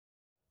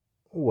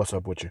What's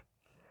up with you?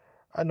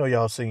 I know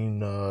y'all seen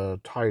the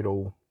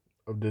title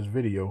of this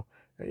video,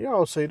 and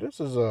y'all say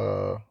this is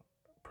a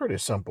pretty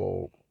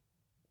simple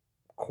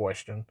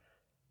question,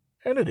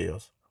 and it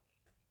is.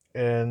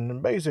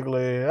 And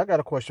basically, I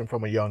got a question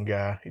from a young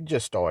guy. He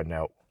just starting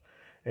out,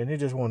 and he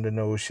just wanted to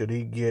know, should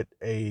he get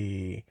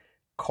a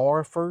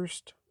car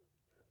first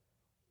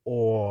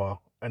or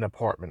an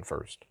apartment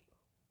first?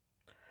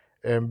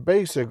 And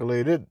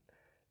basically, I'm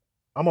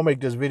gonna make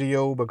this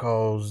video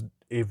because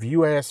if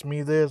you ask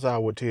me this, I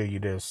would tell you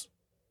this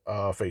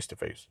face to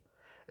face.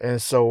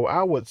 And so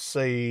I would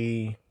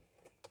say,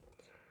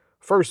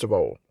 first of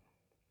all,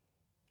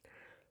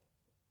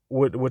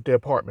 with the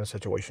apartment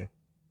situation,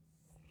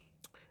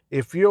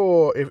 if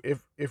your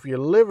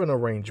living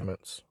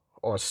arrangements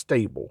are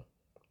stable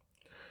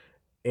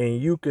and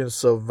you can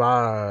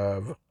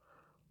survive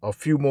a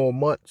few more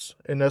months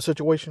in that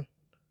situation,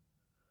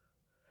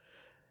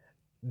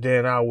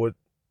 then I would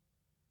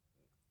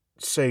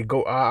say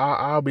go.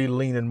 I'll be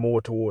leaning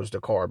more towards the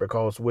car,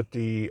 because with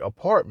the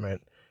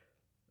apartment,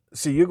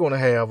 see, you're going to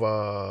have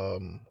a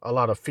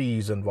lot of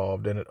fees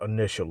involved in it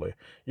initially.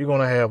 You're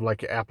going to have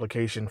like your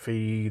application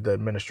fee, the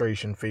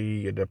administration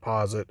fee, your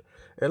deposit.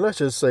 And let's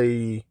just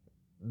say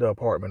the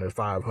apartment is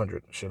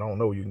 500. Shit, I don't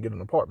know, you can get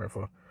an apartment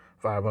for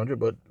 500,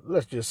 but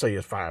let's just say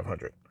it's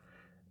 500.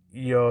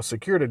 Your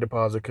security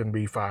deposit can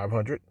be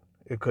 500.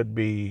 It could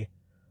be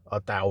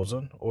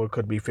 1,000, or it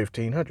could be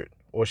 1,500,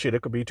 or shit,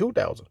 it could be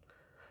 2,000.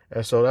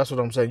 And so that's what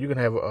I'm saying. You can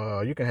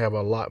have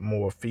a lot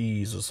more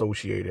fees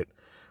associated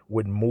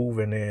with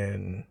moving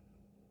in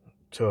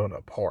to an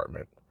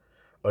apartment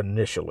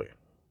initially,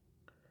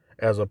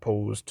 as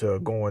opposed to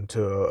going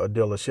to a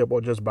dealership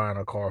or just buying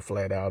a car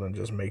flat out and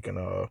just making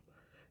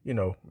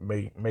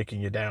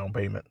making your down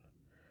payment,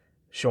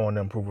 showing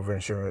them proof of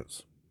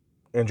insurance,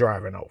 and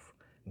driving off,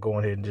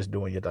 going ahead and just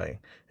doing your thing.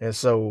 And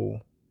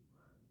so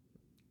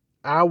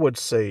I would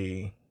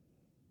say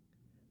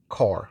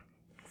car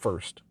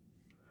first.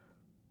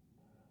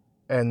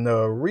 And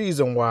the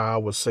reason why I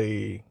would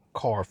say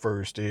car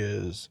first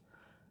is,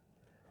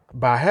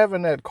 by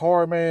having that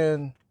car,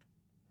 man,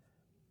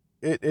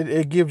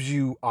 it gives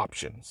you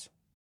options.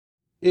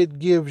 It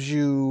gives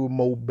you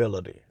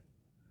mobility,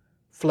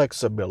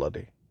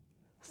 flexibility,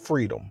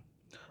 freedom,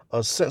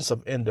 a sense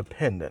of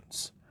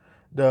independence.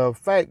 The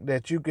fact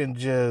that you can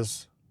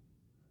just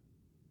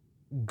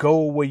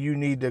go where you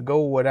need to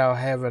go without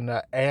having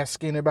to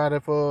ask anybody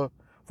for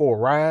a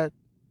ride,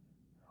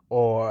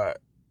 or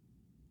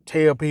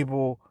tell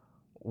people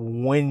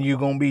when you're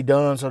going to be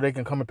done so they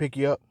can come and pick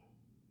you up.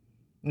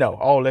 No,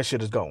 all that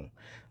shit is gone.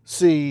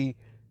 See,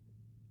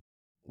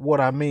 what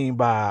I mean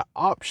by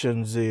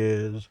options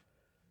is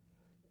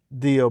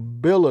the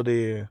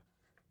ability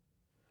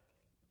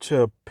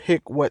to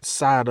pick what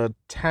side of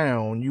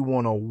town you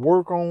want to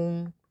work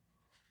on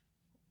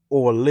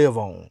or live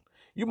on.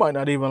 You might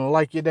not even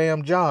like your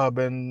damn job,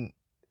 and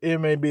it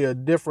may be a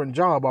different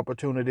job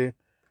opportunity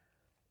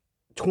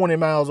 20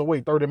 miles away,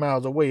 30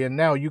 miles away, and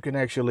now you can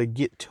actually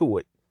get to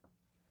it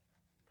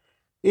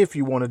if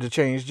you wanted to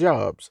change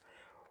jobs.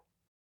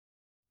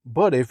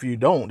 But if you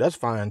don't, that's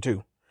fine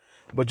too.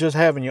 But just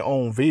having your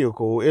own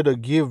vehicle, it'll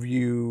give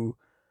you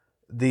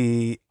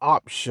the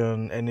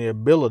option and the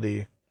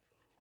ability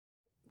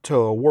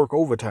to work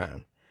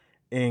overtime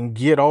and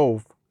get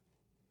off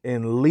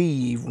and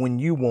leave when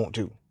you want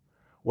to,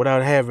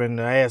 without having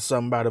to ask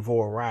somebody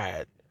for a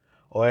ride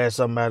or ask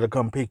somebody to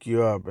come pick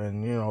you up,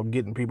 and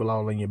getting people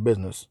all in your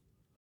business.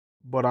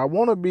 But I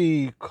want to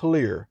be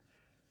clear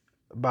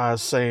by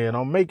saying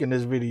I'm making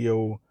this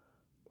video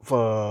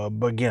for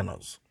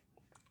beginners,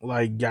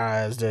 like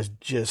guys that's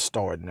just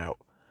starting out.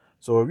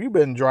 So if you've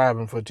been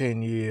driving for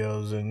 10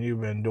 years and you've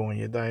been doing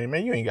your thing,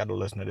 man, you ain't got to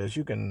listen to this.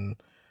 You can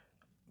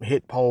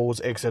hit pause,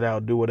 exit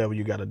out, do whatever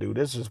you got to do.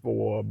 This is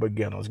for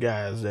beginners,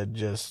 guys that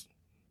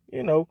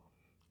you know,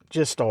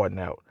 just starting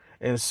out.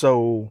 And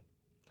so,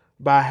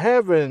 by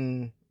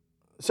having,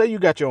 say you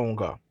got your own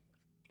car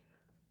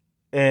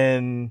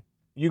and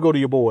you go to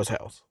your boy's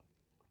house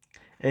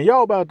and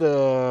y'all about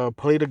to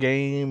play the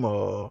game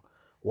or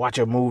watch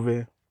a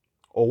movie,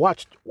 or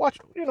watch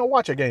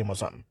a game or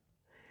something.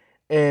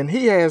 And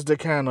he has the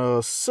kind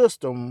of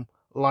system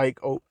like,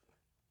 oh,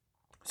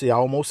 see, I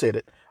almost said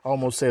it. I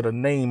almost said a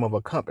name of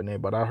a company,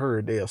 but I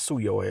heard they'll sue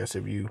your ass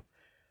if you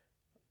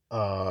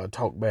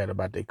talk bad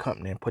about their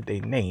company and put their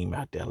name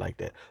out there like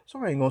that. So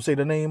I ain't gonna say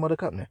the name of the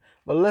company.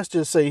 But let's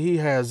just say he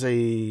has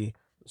a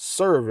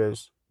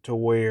service to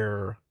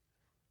where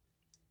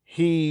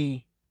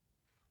he,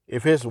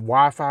 if his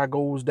Wi-Fi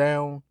goes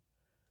down,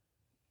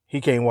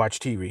 he can't watch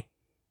TV.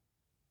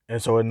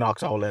 And so it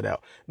knocks all that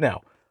out.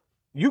 Now,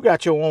 you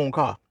got your own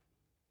car.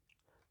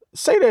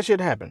 Say that shit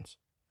happens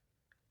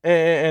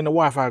and the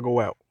Wi-Fi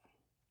go out.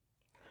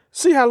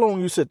 See how long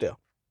you sit there.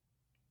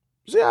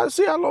 See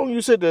how long you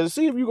sit there.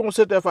 See if you're gonna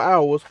sit there for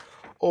hours,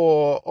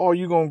 or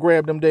you gonna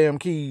grab them damn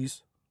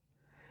keys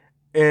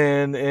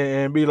and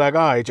be like,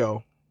 all right,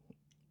 y'all,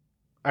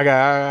 I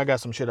got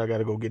some shit I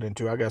gotta go get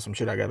into. I got some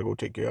shit I gotta go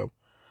take care of.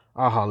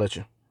 I'll holler at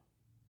you.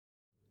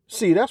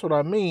 See, that's what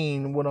I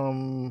mean when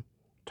I'm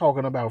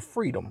talking about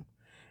freedom.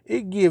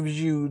 It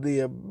gives you the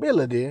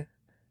ability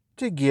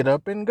to get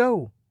up and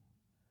go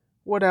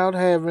without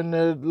having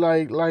to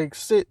like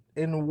sit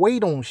and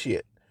wait on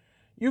shit.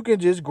 You can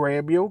just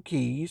grab your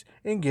keys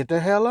and get the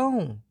hell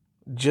on.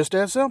 Just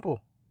that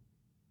simple.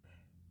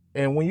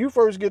 And when you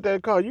first get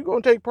that car, you're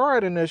gonna take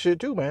pride in that shit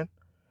too, man.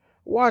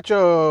 Watch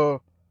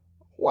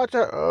watch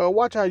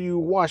how you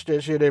wash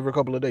that shit every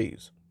couple of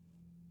days.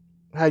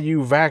 How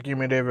you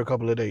vacuum it every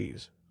couple of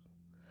days.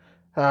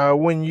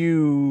 When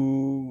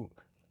you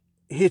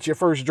hit your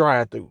first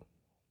drive-through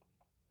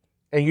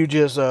and you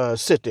just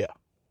sit there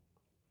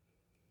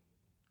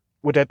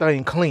with that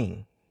thing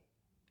clean,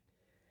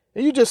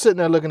 and you just sitting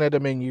there looking at the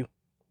menu,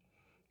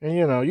 and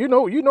you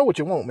know what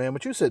you want, man,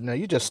 but you sitting there,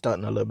 you just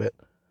stunting a little bit.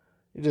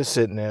 You're just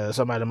sitting there.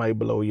 Somebody might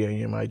blow you, and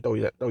you might throw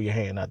your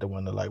hand out the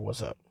window like,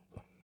 "What's up?"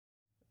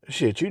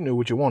 Shit, you knew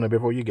what you wanted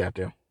before you got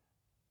there.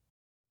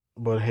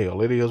 But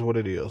hell, it is what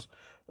it is.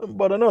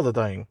 But another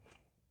thing,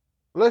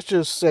 let's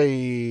just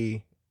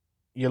say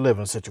your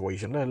living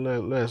situation.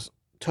 Let's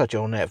touch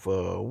on that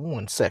for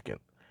 1 second.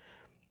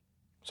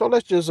 So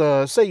let's just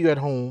say you're at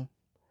home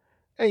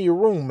and your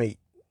roommate.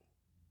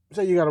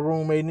 Say you got a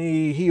roommate and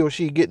he or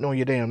she getting on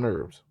your damn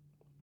nerves.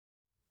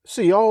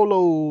 See, all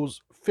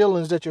those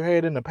feelings that you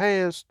had in the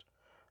past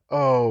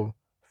of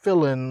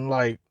feeling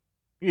like,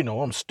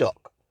 I'm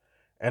stuck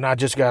and I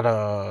just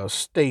gotta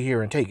stay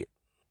here and take it.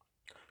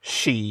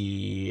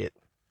 Shit.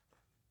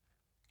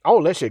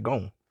 All that shit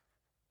gone.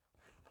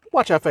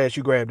 Watch how fast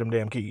you grab them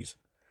damn keys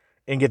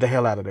and get the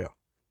hell out of there.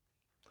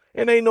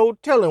 And ain't no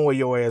telling where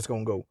your ass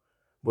gonna go.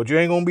 But you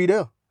ain't gonna be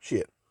there.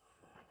 Shit.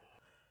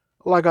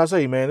 Like I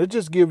say, man, it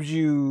just gives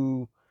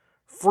you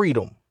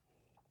freedom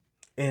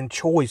and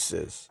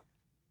choices.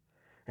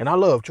 And I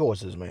love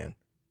choices, man.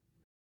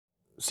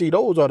 See,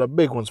 those are the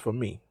big ones for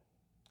me.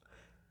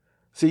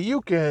 See,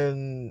 you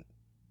can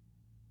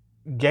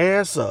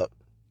gas up,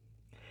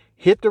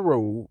 hit the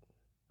road,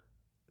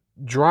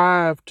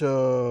 drive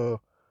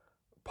to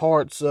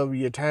parts of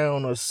your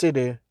town or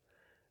city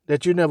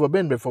that you never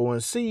been before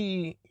and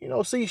see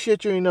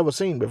shit you ain't never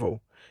seen before.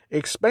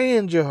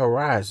 Expand your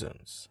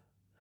horizons.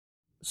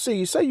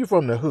 See, say you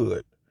from the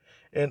hood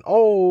and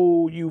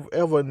all you've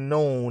ever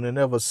known and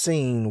ever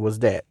seen was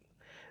that.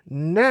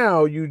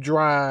 Now you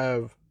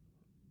drive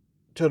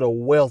to the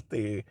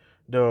wealthy,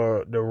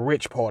 the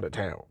rich part of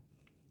town,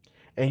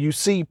 and you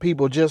see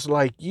people just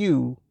like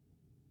you,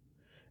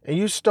 and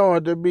you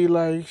start to be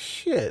like,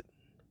 shit,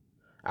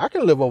 I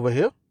can live over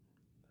here.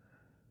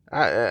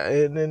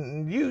 And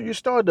then you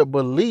start to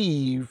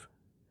believe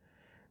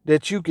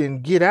that you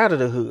can get out of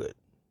the hood.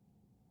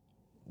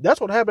 That's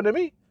what happened to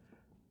me.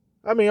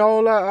 I mean,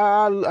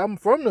 I'm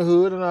from the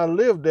hood and I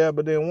lived there,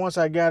 but then once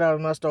I got out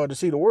and I started to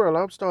see the world,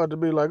 I started to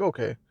be like,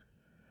 okay,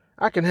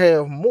 I can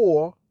have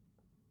more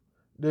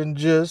than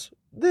just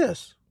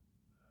this.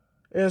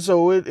 And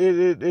so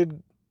it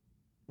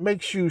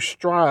makes you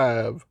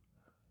strive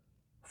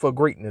for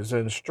greatness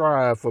and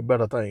strive for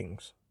better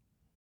things.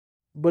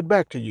 But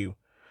back to you.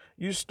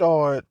 You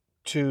start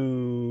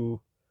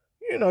to,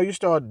 you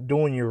start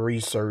doing your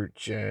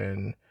research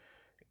and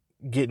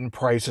getting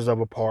prices of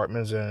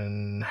apartments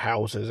and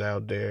houses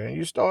out there. And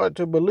you start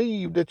to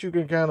believe that you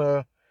can kind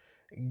of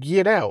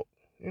get out,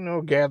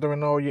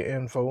 gathering all your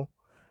info.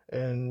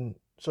 And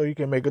so you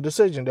can make a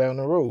decision down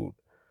the road.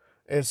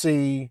 And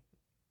see,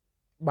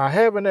 by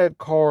having that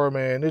car,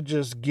 man, it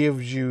just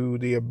gives you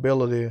the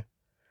ability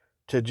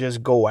to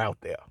just go out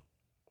there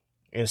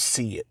and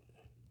see it.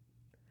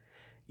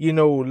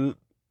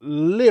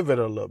 Live it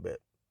a little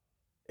bit,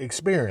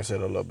 experience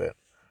it a little bit.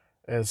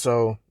 And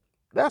so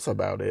that's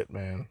about it,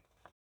 man.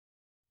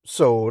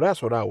 So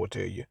that's what I would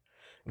tell you.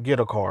 Get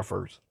a car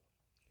first.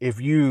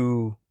 If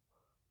you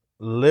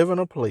live in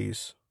a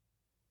place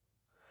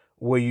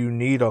where you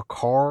need a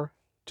car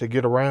to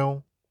get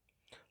around,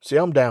 see,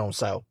 I'm down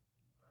south.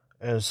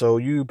 And so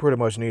you pretty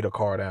much need a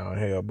car down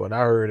here. But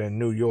I heard in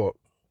New York,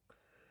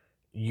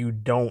 you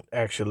don't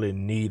actually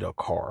need a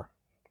car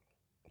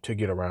to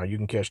get around. You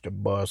can catch the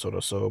bus or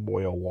the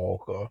subway or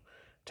walk or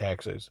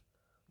taxis.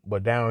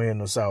 But down here in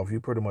the South, you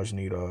pretty much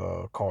need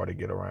a car to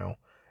get around.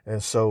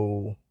 And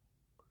so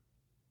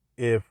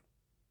if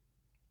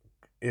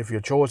your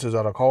choices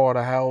are the car or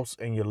the house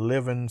and your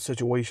living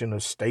situation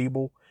is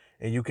stable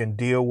and you can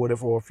deal with it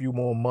for a few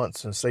more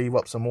months and save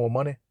up some more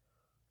money,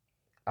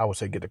 I would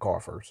say get the car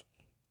first.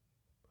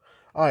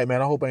 All right,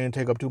 man, I hope I didn't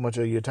take up too much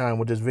of your time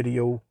with this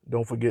video.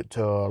 Don't forget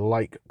to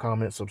like,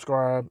 comment,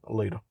 subscribe.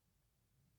 Later.